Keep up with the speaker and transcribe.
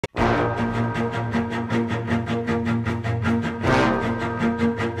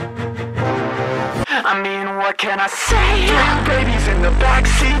I mean, what can I say? Three babies in the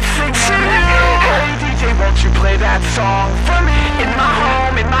backseat singing. Hey DJ, won't you play that song for me? In my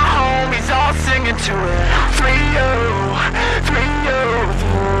home, he's all singing to it. 3-0,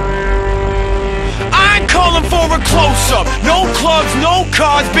 3-0. I ain't calling for a close-up. No clubs, no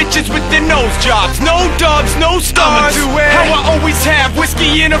cars, bitches with their nose jobs. No dubs, no stars. How I always have,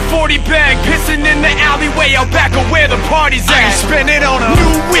 whiskey in a 40 bag, pissing in the alleyway out back of where the party's at. I spend it on a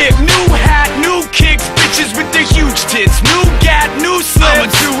new whip, new hat, new kicks, bitches with their huge tits, new gat, new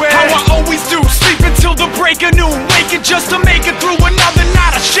slips. How I always do, sleep until the break of noon, waking just to make it through another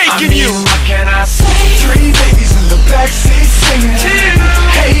night of shaking you. What can I say? Three babies in the backseat singing.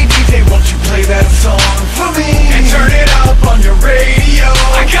 Hey DJ, won't you play that song for me? And turn it up on your radio.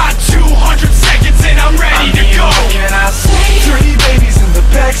 I got 200 seconds and I'm ready to go. What can I say? Three babies in the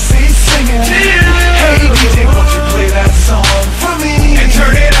backseat singing. Hey DJ, won't you play that song for me? And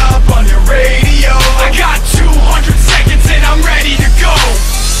turn it up on your radio. I got 200 seconds and I'm ready to go.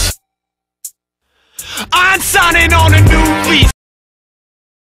 I'm signing on a new lease.